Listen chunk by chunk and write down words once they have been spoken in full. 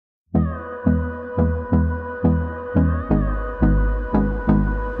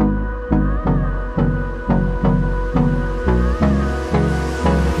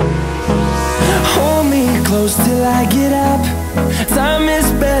get up. Time is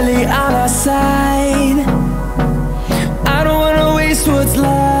barely on our side. I don't wanna waste what's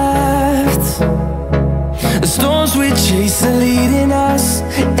left. The storms we chase are leading us,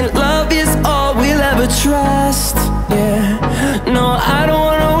 and love is all we'll ever trust. Yeah, no, I don't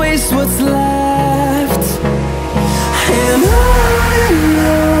wanna waste what's left. And on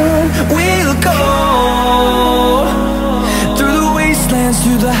we'll go, through the wastelands,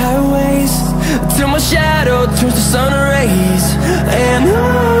 through the highways, till my shadow turns to sun rays. And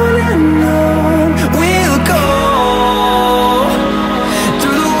on we'll go,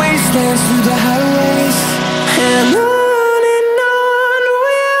 through the wastelands, through the highways, and on.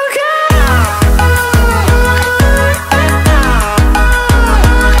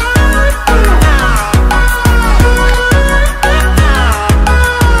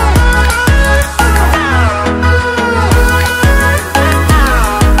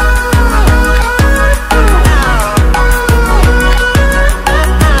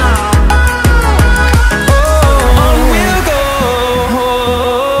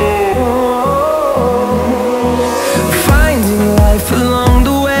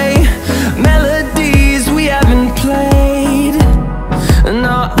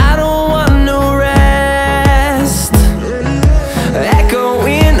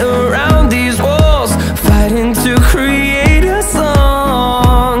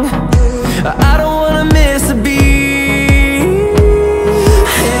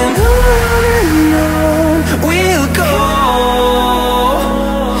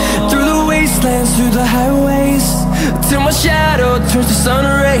 Through the highways, till my shadow turns to sun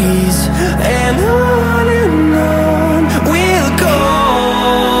rays. And on we'll go,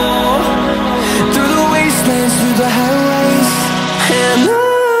 through the wastelands, through the highways, and on.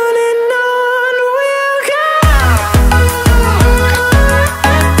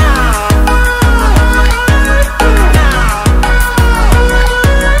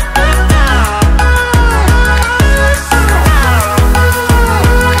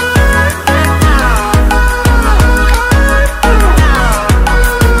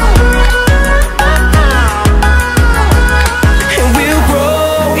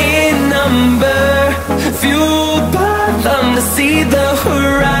 See the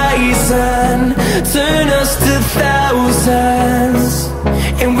horizon turn us to thousands,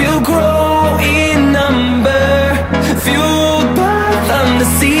 and we'll grow in number, fueled by them to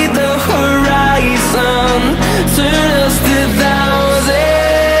see the